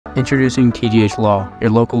Introducing TGH Law, your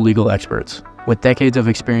local legal experts. With decades of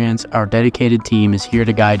experience, our dedicated team is here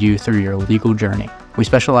to guide you through your legal journey. We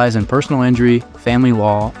specialize in personal injury, family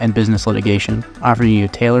law, and business litigation, offering you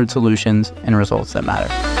tailored solutions and results that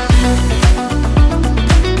matter.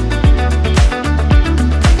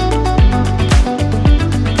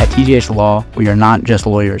 At TGH Law, we are not just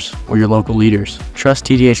lawyers, we're your local leaders. Trust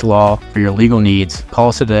TGH Law for your legal needs. Call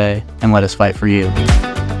us today and let us fight for you.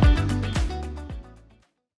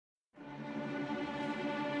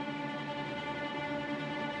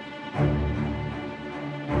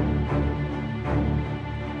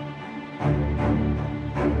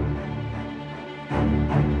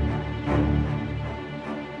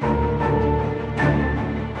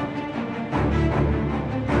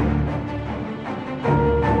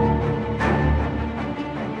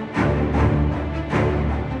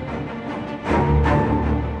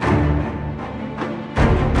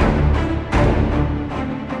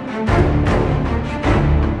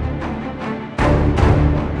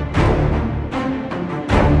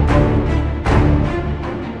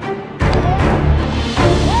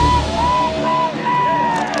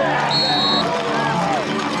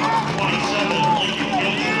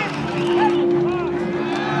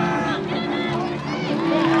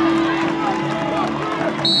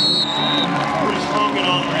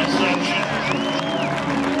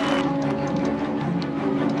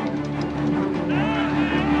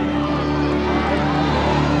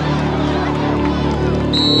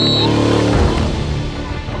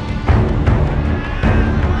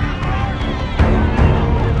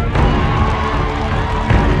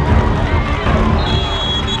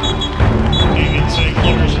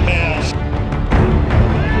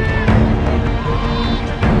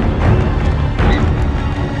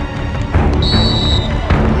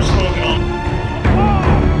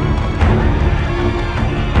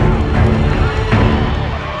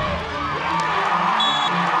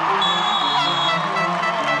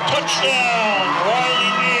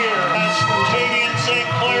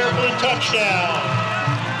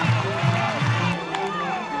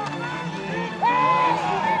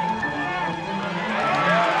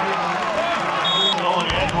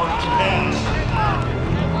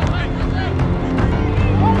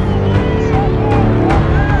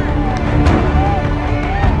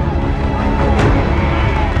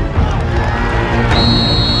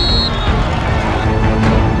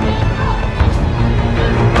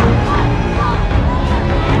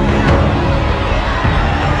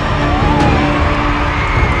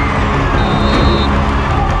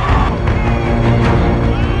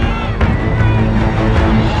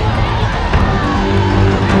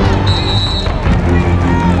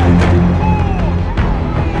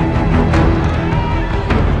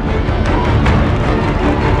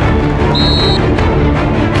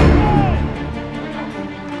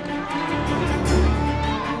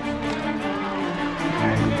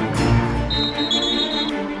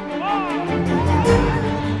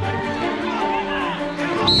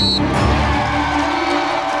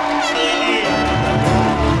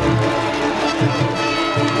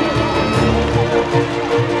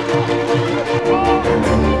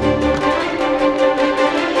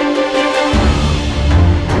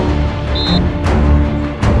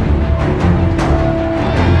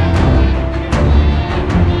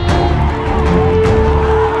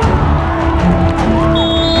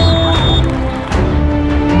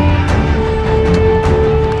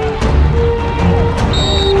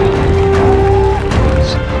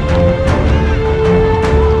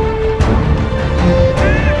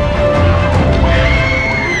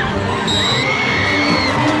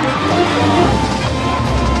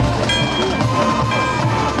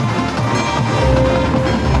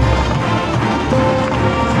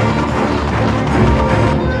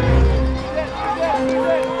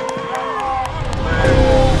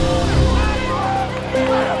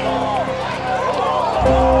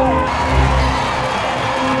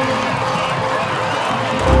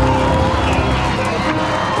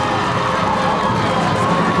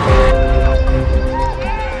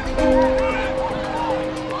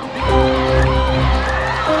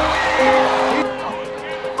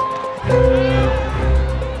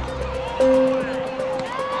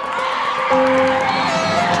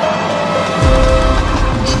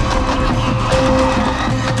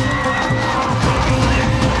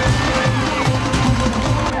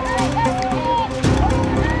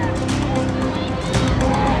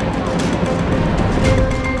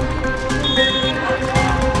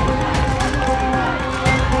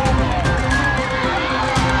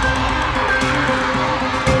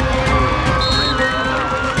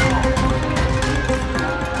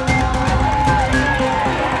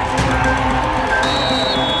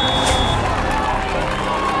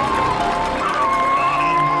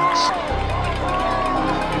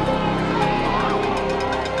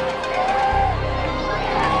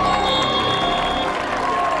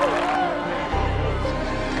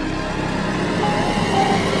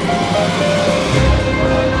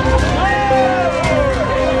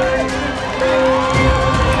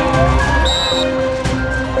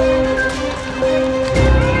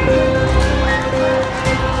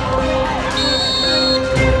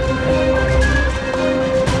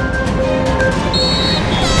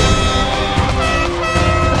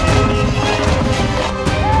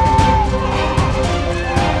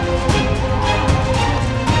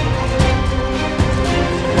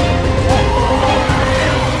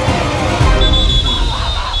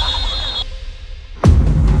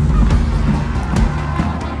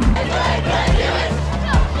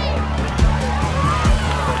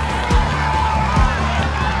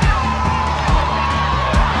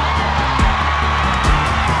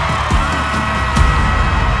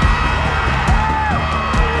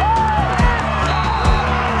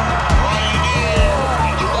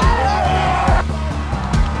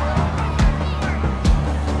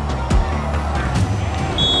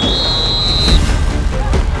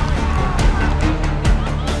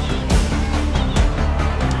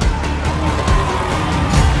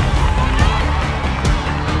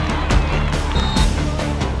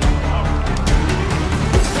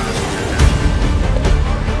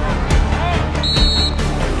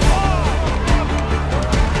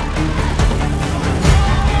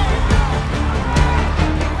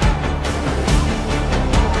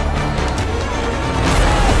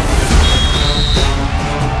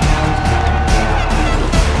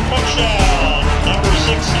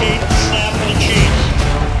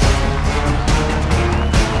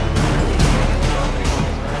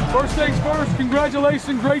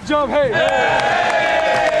 Congratulations, great job. Hey!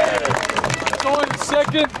 Going to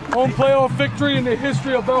second home playoff victory in the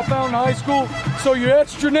history of Bellefontaine High School. So you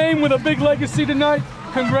etched your name with a big legacy tonight.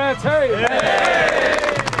 Congrats, hey!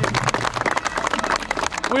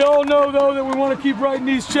 We all know, though, that we want to keep writing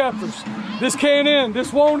these chapters. This can't end.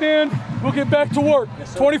 This won't end. We'll get back to work.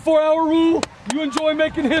 24-hour rule. You enjoy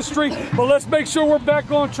making history, but let's make sure we're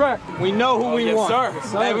back on track. We know who we want.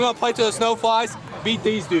 Yes, sir. Hey, we're going to play till the snow flies. Beat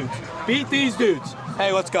these dudes. Beat these dudes.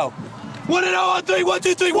 Hey, let's go. 1-0 on 3. 1,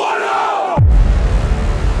 2, 3. 1-0!